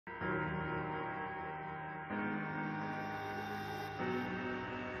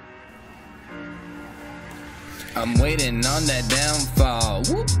I'm waiting on that downfall.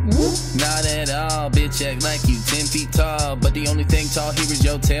 Whoop, whoop. Not at all, bitch, act like you 10 feet tall. But the only thing tall here is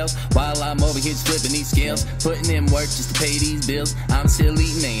your tails. While I'm over here flipping these scales, putting in work just to pay these bills. I'm still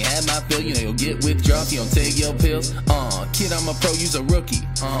eating, ain't had my fill. You know you'll get withdrawal if you don't take your pills. Kid, I'm a pro, you's a rookie.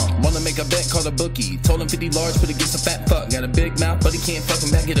 Wanna make a bet, call a bookie. Told him 50 large, but against a fat fuck. Got a big mouth, but he can't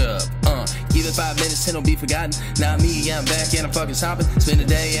fucking back it up. Give it 5 minutes, 10 will be forgotten. Now me, I'm back and I'm fucking shopping. Spend a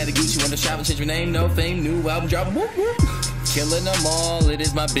day at a Gucci window shopping. Change your name, no fame, new album dropping. Whoop, whoop. Killing them all, it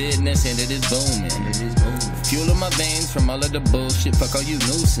is my business and it is booming. Fueling my veins from all of the bullshit, fuck all you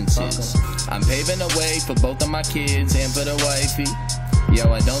nuisances. I'm paving the way for both of my kids and for the wifey.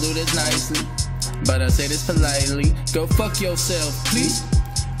 Yo, I don't do this nicely, but I say this politely. Go fuck yourself, please.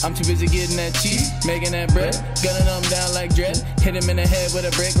 I'm too busy getting that cheese, making that bread, gunning them down like dread, hit him in the head with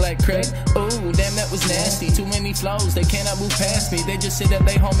a brick like Craig. Ooh, damn, that was nasty. Too many flows, they cannot move past me. They just sit at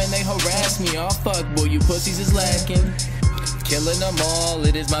they home and they harass me. Oh fuck, boy, you pussies is lacking. Killing them all,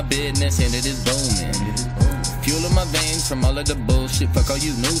 it is my business and it is booming. Fueling my veins from all of the bullshit, fuck all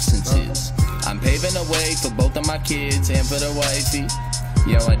you nuisances. I'm paving the way for both of my kids and for the wifey.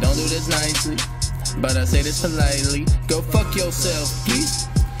 Yo, I don't do this nicely, but I say this politely. Go fuck yourself, please.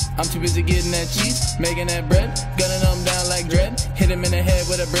 I'm too busy getting that cheese, making that bread, gunning them down like dread, hit him in the head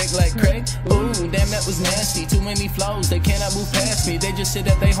with a brick like Craig. Ooh, damn, that was nasty. Too many flows, they cannot move past me. They just sit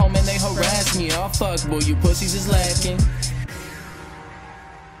at they home and they harass me. Oh fuck, boy, you pussies is lacking.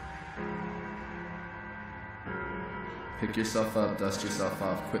 Pick yourself up, dust yourself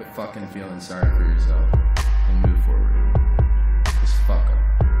off, quit fucking feeling sorry for yourself, and move forward. Just fuck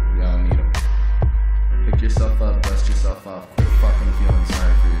up. We all need them. Pick yourself up, dust yourself off, quit fucking feeling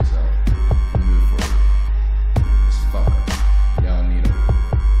sorry for yourself, and move forward. Just fuck up. We all need them.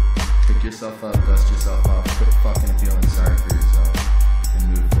 Pick yourself up, dust yourself off, quit fucking feeling sorry